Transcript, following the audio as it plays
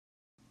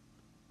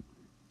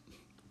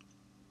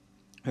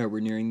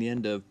We're nearing the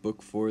end of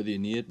Book 4 of the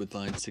Aeneid with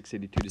lines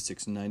 682 to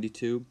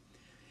 692.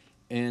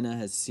 Anna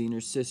has seen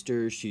her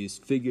sister. She's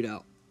figured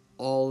out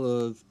all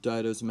of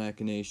Dido's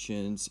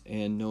machinations,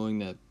 and knowing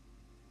that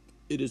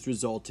it is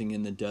resulting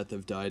in the death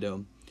of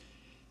Dido,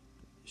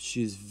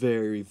 she's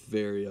very,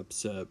 very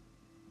upset.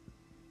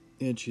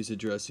 And she's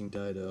addressing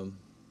Dido.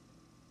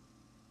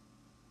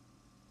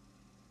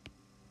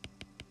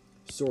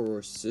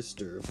 Soror's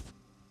sister.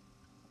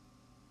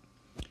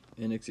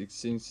 And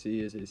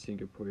existency is a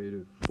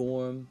syncopated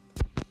form.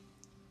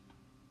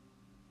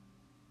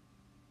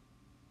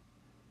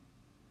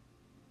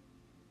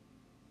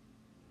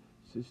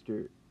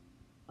 Sister,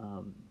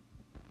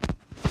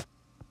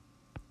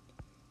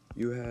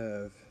 you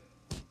have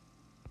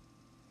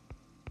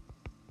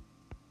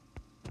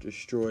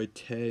destroyed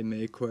Te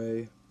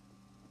Meque,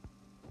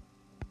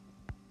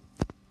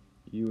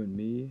 you and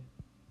me,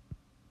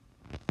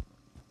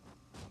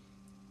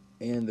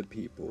 and the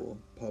people,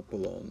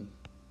 Populum,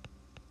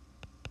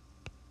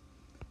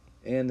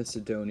 and the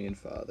Sidonian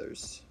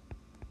fathers.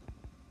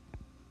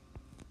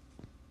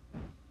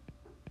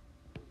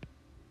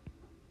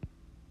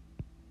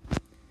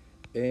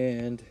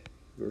 And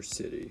your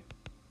city.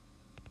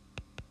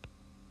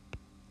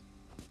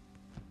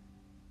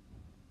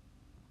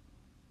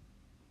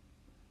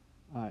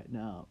 Alright,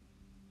 now,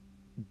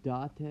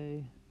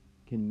 date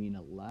can mean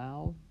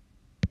allow,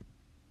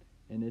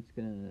 and it's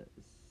going to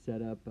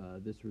set up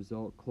this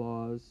result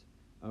clause.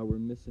 We're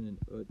missing an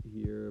ut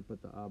here,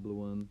 but the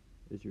obluum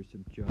is your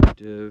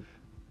subjunctive.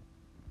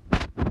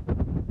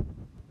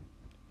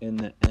 And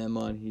the M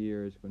on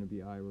here is going to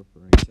be I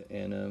referring to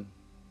Anna.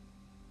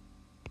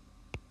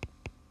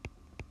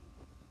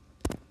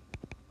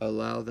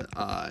 Allow the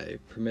I,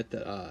 permit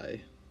the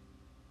I.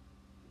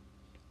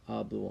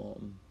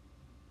 Obluum.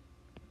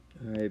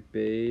 Alright,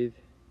 bathe.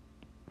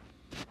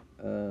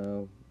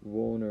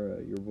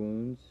 Vulnera, your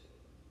wounds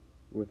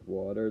with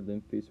water,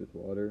 lymphes with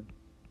water.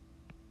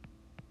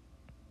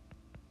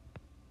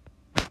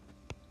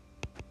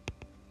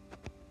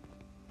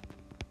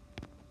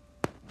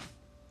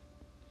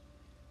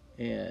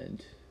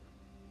 And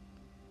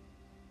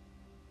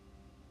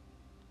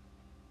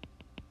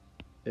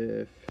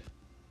if,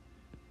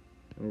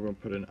 and we're going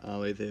to put an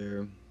ali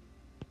there,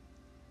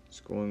 it's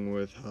going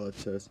with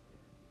halates.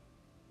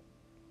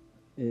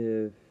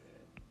 If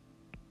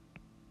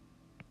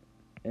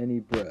any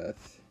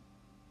breath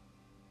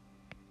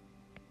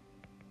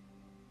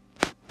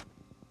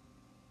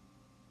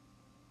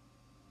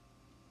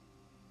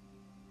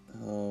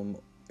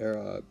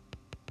era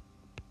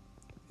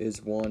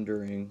is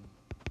wandering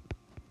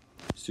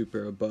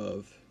super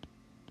above,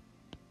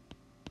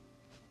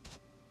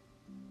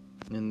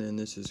 and then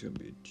this is going to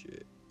be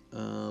J.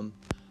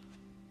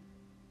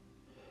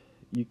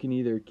 You can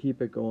either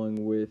keep it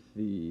going with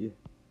the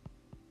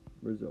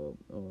result,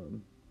 or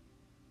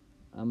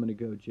I'm going to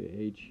go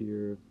JH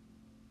here.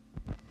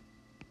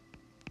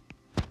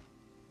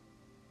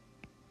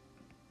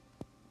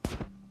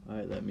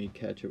 Alright, let me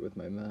catch it with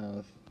my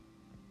mouth.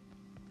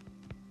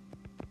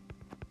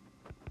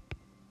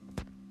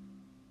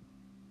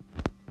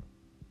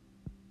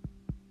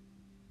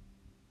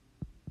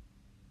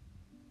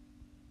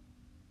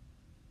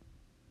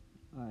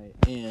 Alright,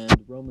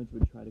 and Romans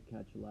would try to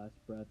catch the last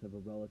breath of a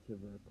relative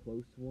or a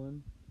close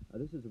one.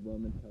 This is a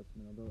Roman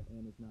testament, although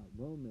Anna's not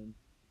Roman.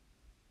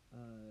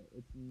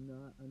 It's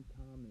not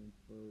uncommon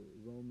for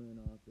Roman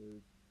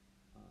authors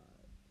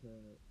to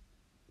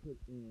put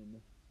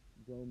in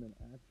Roman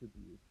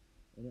attributes,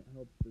 and it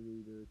helps the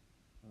reader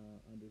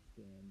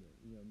understand,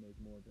 make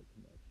more of a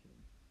connection.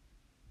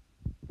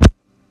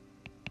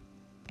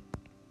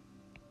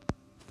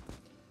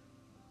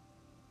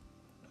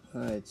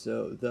 Alright,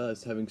 so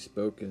thus, having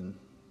spoken,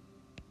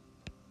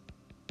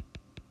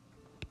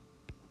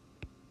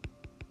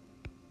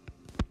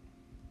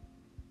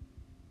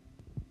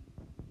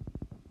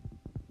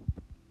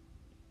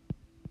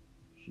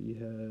 she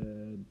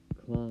had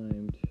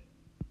climbed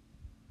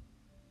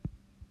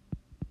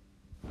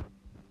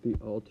the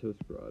Altos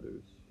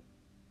Grottos.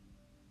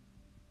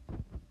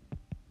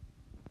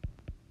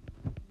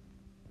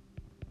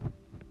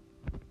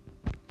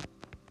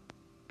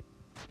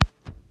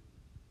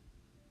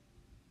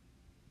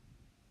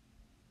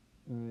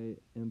 Alright,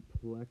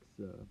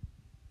 Emplexa,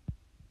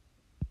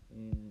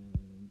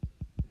 and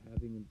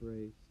having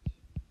embraced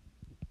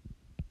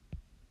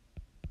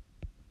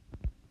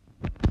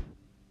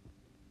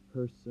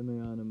her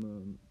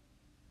semionymum,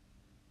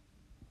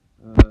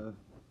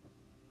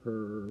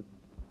 her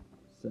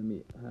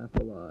half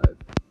alive.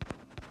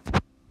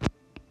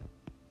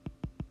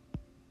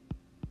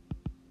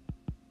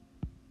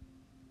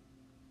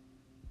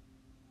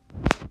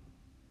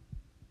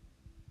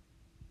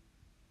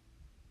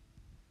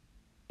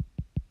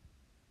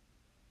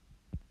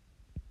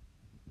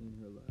 In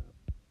her lap,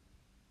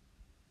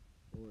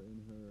 or in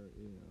her,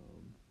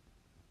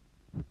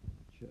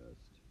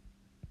 chest.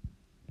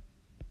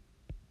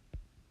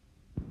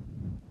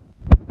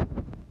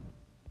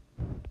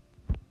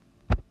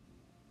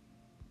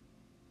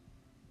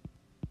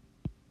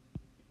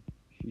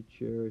 She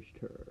cherished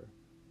her.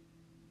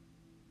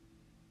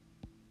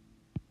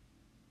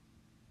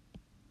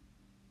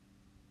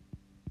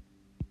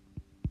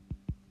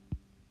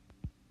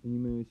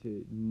 me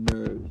say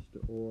nursed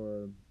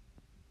or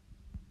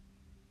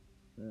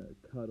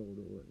cuddled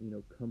or, you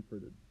know,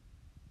 comforted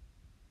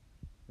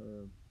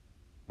her.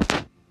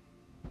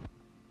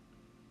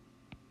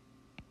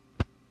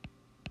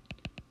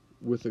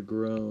 With a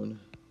groan,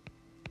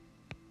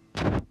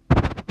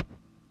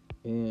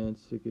 and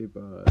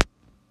Sigebat,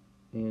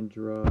 and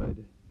dried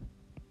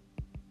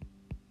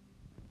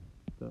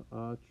the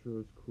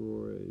atros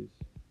cruores,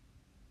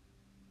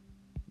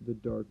 the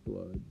dark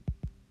blood.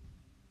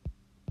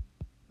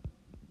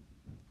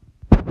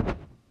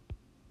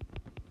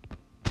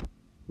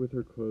 With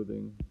her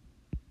clothing.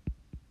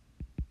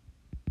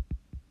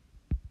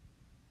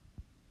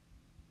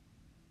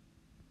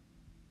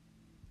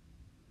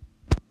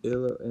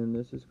 And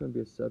this is going to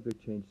be a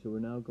subject change, so we're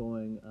now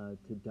going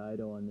to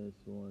Dido on this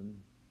one.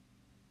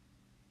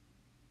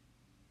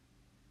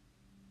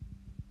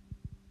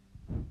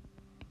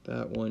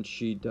 That one,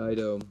 she,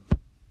 Dido,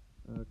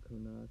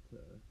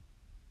 Konata.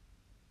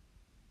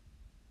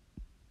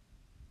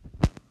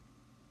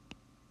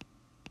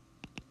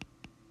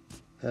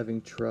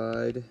 Having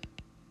tried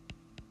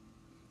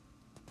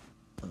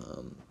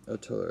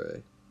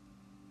Otolere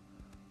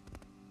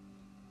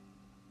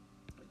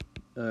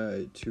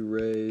to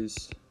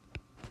raise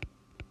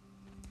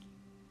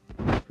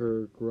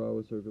her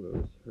graues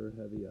orgulous, her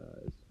heavy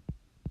eyes.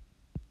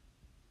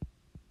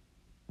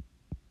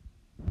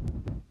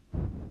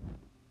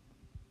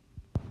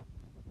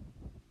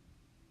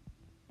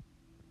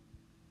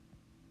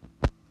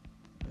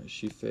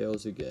 She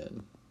fails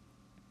again.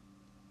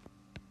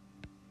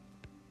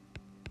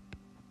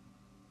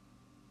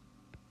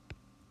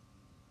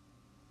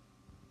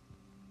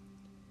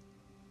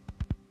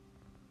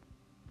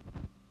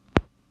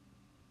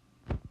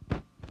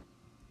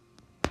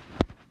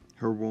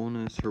 Her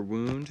woolness, her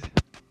wound.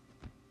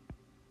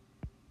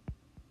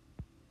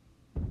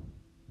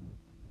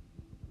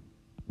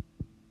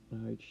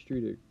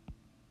 Streeted.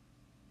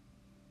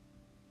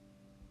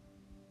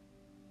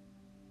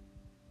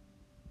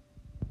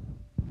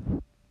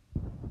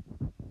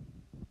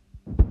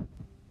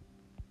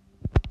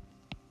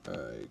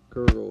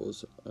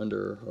 Gurgles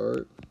under her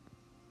heart.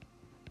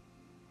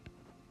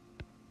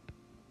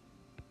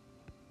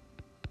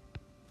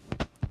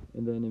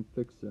 And then in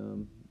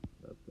Fixum,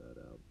 left that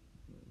out.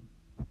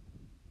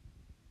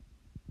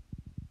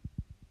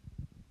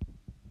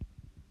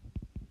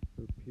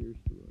 Her pierced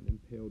wound,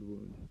 impaled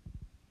wound.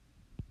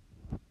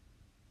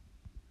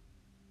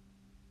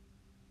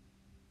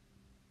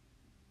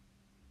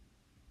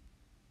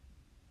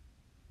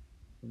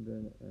 And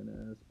then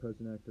NS,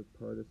 present active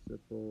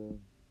participle.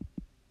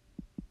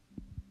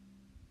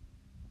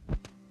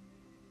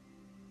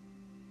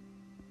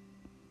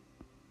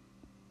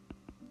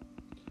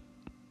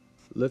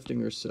 Lifting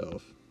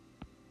herself.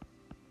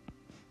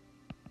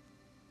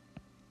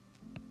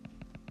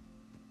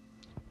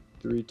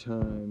 Three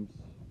times.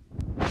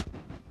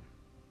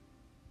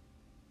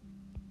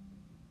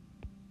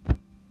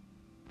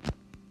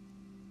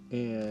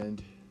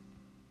 And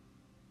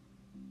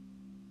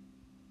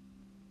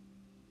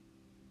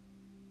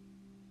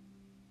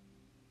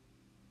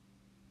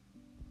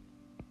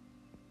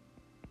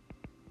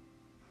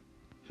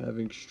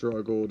having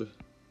struggled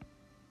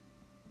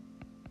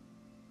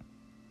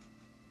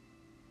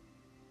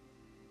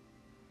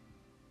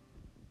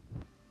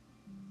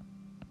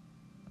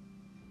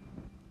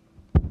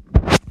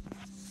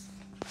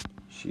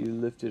she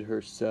lifted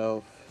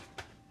herself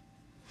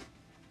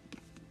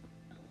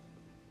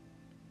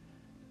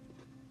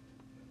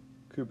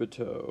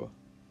Kubato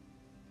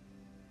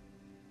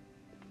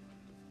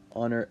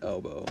on her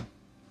elbow.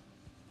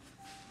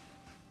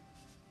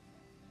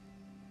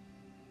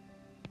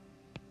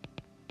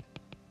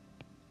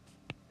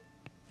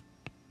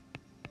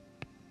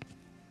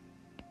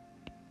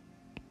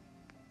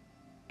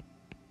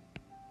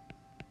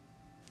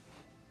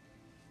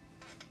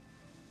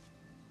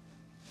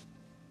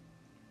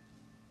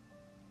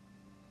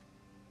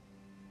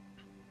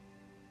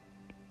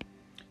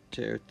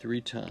 Tear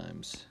three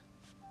times.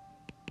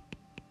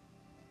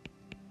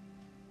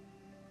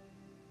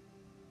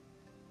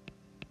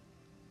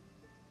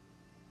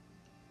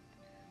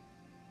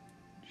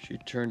 She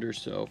turned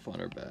herself on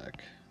her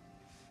back.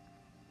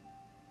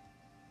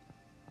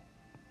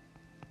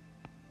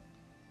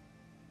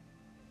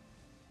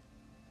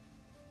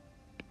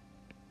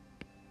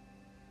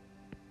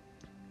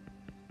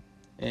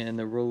 And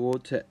the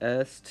revolta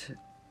est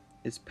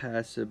is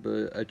passive,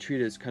 but a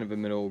treat is kind of a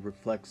middle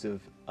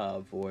reflexive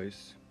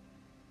voice.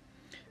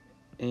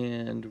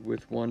 And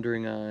with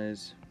wondering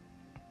eyes,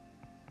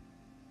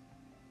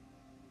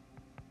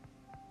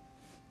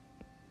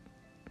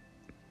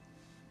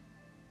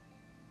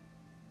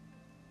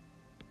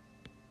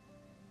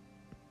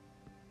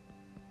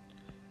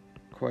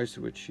 quite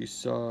which she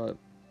saw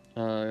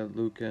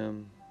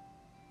Lucam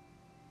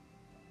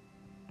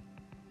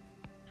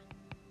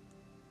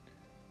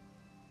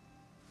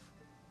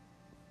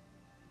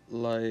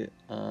light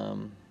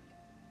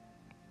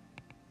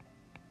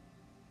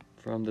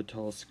from the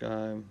tall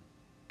sky,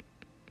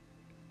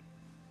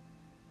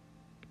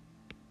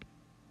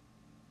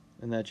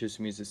 and that just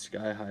means the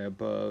sky high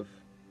above.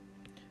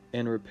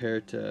 and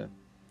Ruperta,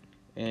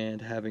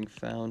 and having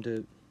found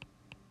it,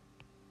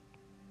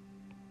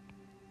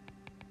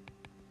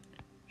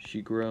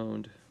 she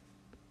groaned.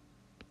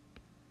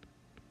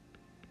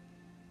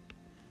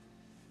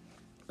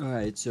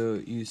 Alright,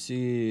 so you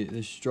see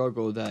the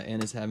struggle that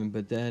Anna's having,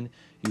 but then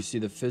you see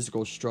the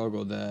physical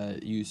struggle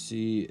that you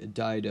see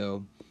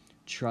Dido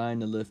trying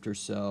to lift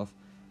herself,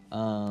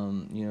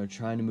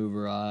 trying to move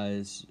her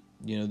eyes.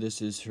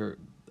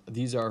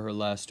 These are her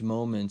last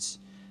moments,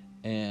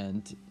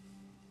 and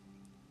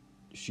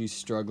she's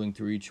struggling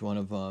through each one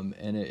of them,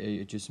 and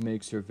it just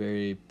makes her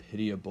very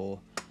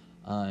pitiable,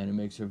 and it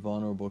makes her a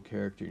vulnerable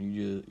character, and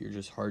your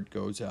just heart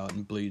goes out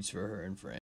and bleeds for her and for